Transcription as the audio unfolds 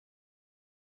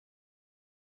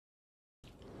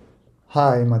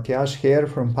Hi, Matthias here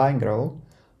from Pinegrow.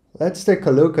 Let's take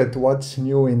a look at what's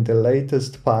new in the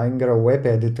latest Pinegrow web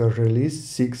editor release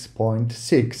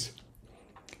 6.6.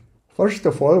 First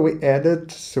of all, we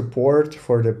added support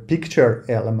for the picture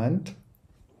element.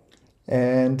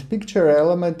 And picture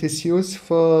element is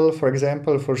useful, for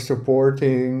example, for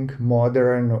supporting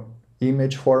modern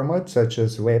image formats such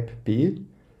as WebP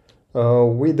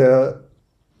with a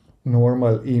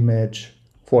normal image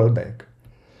fallback.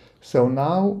 So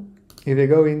now, if we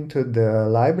go into the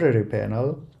library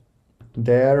panel,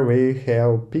 there we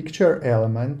have picture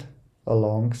element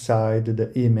alongside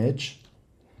the image.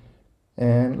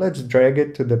 And let's drag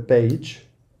it to the page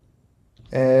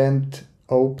and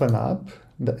open up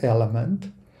the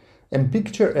element. And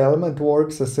picture element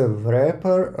works as a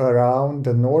wrapper around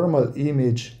the normal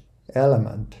image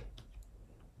element.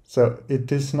 So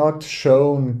it is not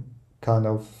shown kind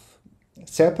of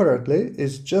separately,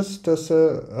 it's just as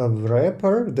a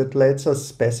wrapper that lets us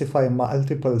specify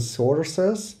multiple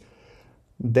sources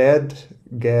that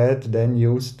get then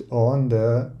used on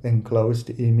the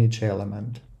enclosed image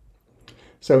element.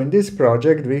 So in this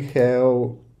project we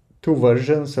have two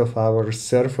versions of our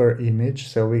server image.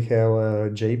 So we have a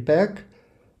JPEG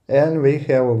and we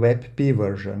have a WebP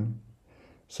version.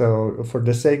 So for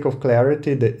the sake of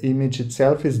clarity, the image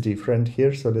itself is different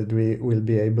here so that we will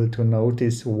be able to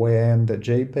notice when the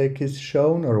JPEG is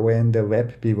shown or when the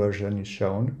WebP version is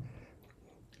shown.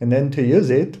 And then to use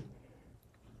it,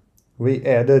 we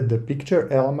added the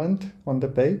picture element on the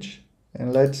page.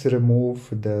 And let's remove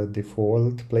the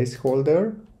default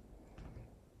placeholder.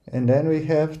 And then we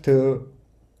have to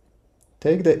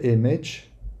take the image,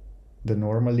 the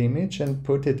normal image, and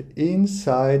put it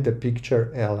inside the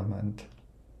picture element.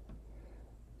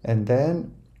 And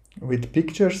then with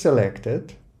picture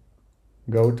selected,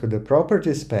 go to the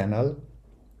properties panel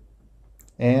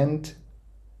and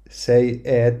say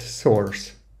add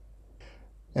source.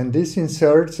 And this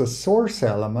inserts a source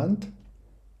element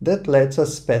that lets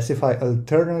us specify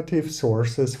alternative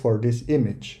sources for this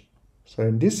image. So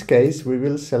in this case, we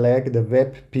will select the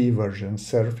WebP version,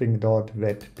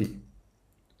 surfing.webp.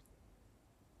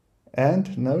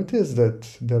 And notice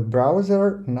that the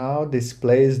browser now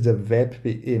displays the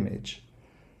WebP image.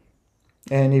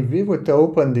 And if we would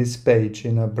open this page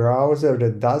in a browser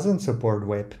that doesn't support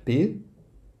WebP,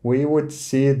 we would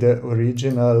see the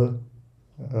original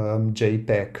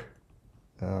JPEG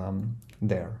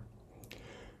there.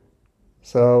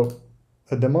 So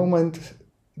at the moment,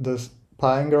 the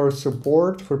Pinegrow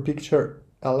support for picture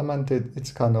element,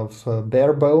 it's kind of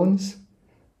bare bones.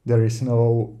 There is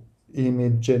no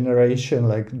image generation,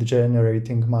 like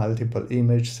generating multiple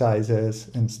image sizes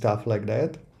and stuff like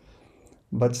that.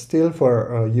 But still,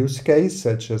 for a use case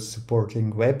such as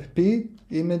supporting WebP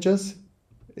images,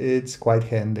 it's quite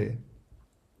handy.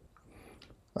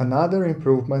 Another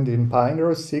improvement in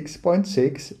Pinegrow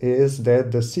 6.6 is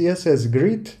that the CSS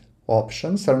Grid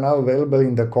options are now available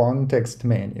in the context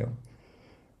menu.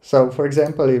 So for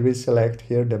example, if we select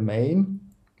here the main,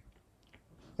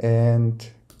 and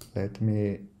let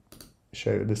me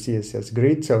show you the CSS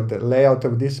grid. So the layout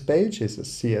of this page is a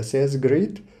CSS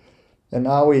grid. And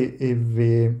now if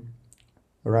we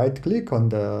right click on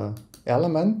the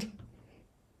element,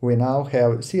 we now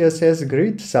have CSS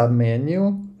Grid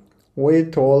Submenu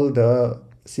with all the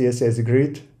CSS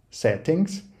grid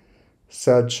settings,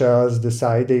 such as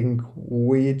deciding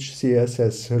which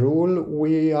CSS rule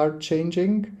we are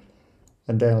changing,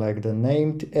 and then like the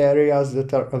named areas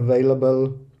that are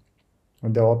available,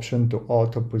 the option to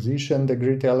auto position the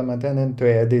grid element, and then to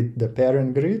edit the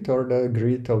parent grid or the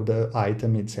grid of the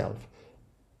item itself.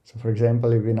 So for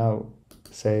example, if we now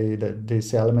say that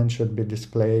this element should be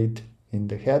displayed in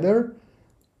the header,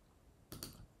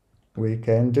 we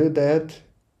can do that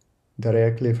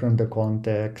directly from the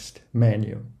context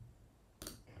menu.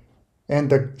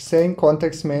 And the same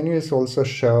context menu is also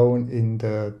shown in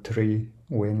the tree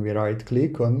when we right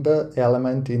click on the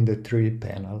element in the tree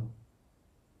panel.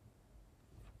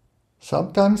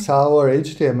 Sometimes our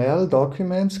HTML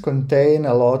documents contain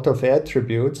a lot of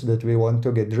attributes that we want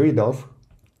to get rid of.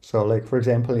 So like for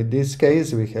example, in this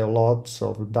case, we have lots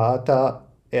of data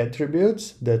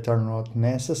attributes that are not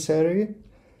necessary.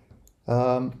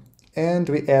 And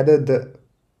we added the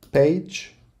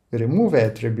page remove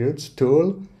attributes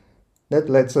tool that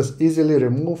lets us easily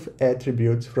remove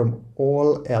attributes from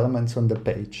all elements on the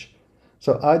page.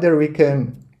 So either we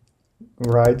can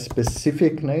write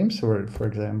specific names, for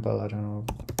example, I don't know,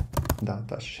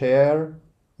 data share,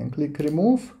 and click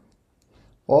remove,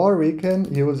 or we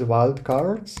can use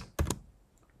wildcards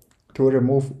to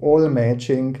remove all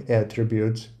matching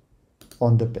attributes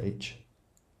on the page.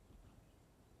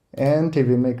 And if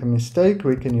we make a mistake,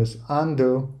 we can use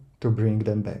undo to bring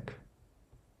them back.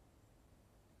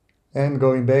 And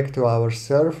going back to our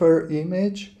server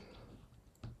image,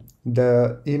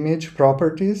 the image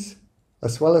properties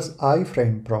as well as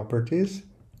iframe properties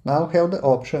now have the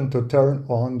option to turn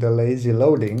on the lazy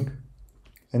loading,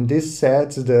 and this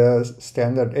sets the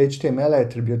standard HTML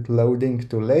attribute loading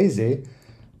to lazy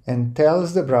and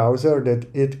tells the browser that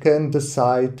it can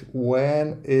decide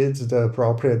when it's the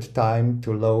appropriate time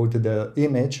to load the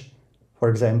image. For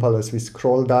example, as we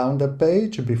scroll down the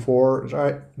page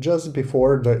just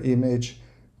before the image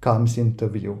comes into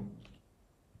view.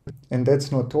 And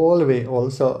that's not all, we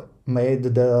also made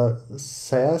the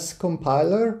SASS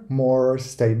compiler more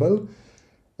stable,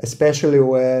 especially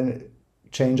when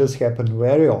changes happen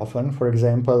very often. For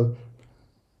example,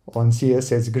 on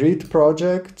CSS Grid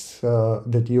projects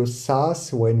that use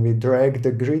SASS, when we drag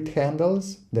the grid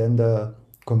handles, then the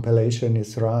compilation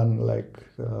is run like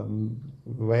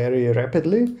very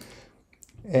rapidly,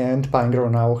 and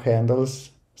Pinegrow now handles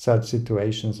such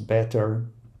situations better.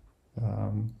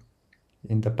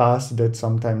 In the past, that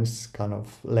sometimes kind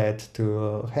of led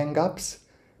to hang-ups,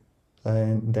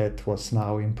 and that was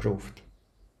now improved.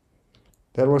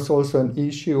 There was also an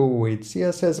issue with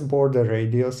CSS Border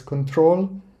radius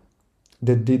control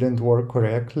that didn't work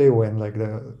correctly when like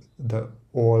the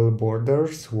all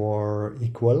borders were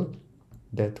equal.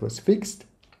 That was fixed.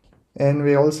 And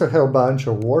we also have a bunch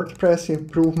of WordPress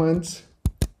improvements.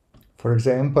 For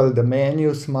example, the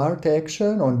menu smart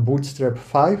action on Bootstrap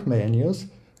 5 menus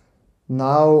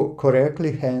now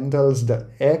correctly handles the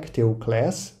active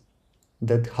class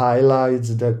that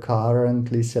highlights the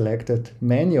currently selected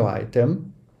menu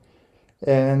item.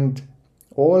 And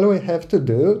all we have to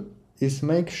do is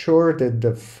make sure that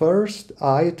the first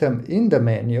item in the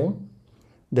menu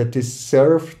that is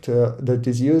served, that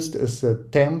is used as a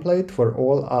template for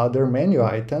all other menu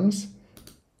items,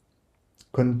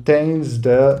 contains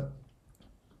the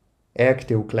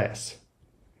active class.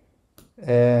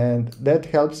 And that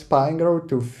helps Pinegrow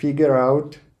to figure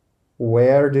out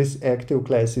where this active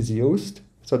class is used.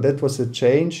 So that was a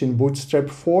change in Bootstrap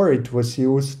 4. It was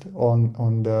used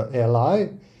on the li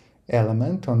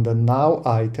element, on the now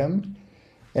item.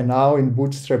 And now in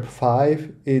Bootstrap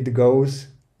 5, it goes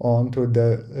onto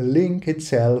the link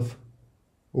itself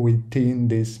within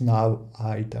this now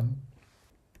item.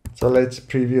 So let's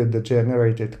preview the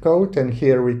generated code. And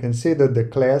here we can see that the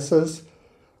classes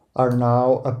are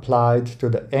now applied to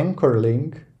the anchor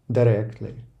link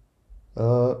directly,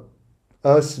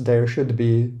 as there should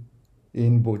be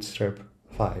in Bootstrap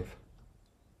 5.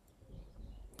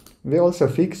 We also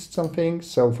fixed some things.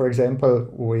 So for example,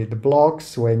 with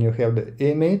blocks, when you have the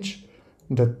image,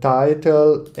 the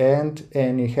title and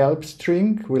any help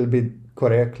string will be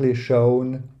correctly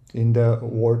shown in the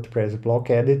WordPress block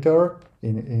editor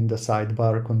in the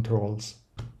sidebar controls.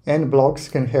 And blocks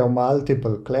can have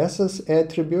multiple classes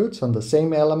attributes on the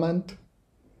same element.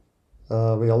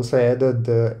 We also added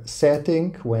the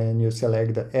setting when you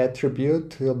select the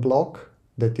attribute block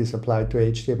that is applied to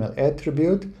HTML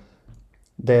attribute,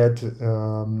 that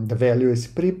the value is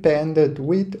prepended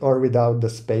with or without the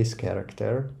space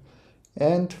character.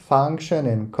 And function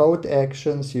and code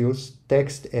actions use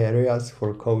text areas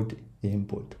for code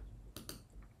input.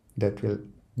 That will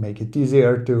make it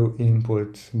easier to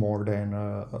input more than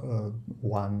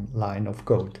one line of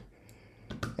code.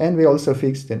 And we also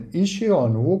fixed an issue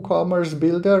on WooCommerce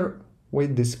Builder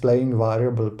with displaying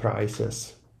variable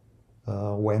prices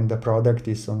when the product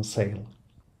is on sale.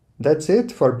 That's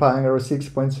it for Pinegrow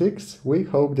 6.6. We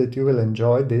hope that you will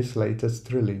enjoy this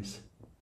latest release.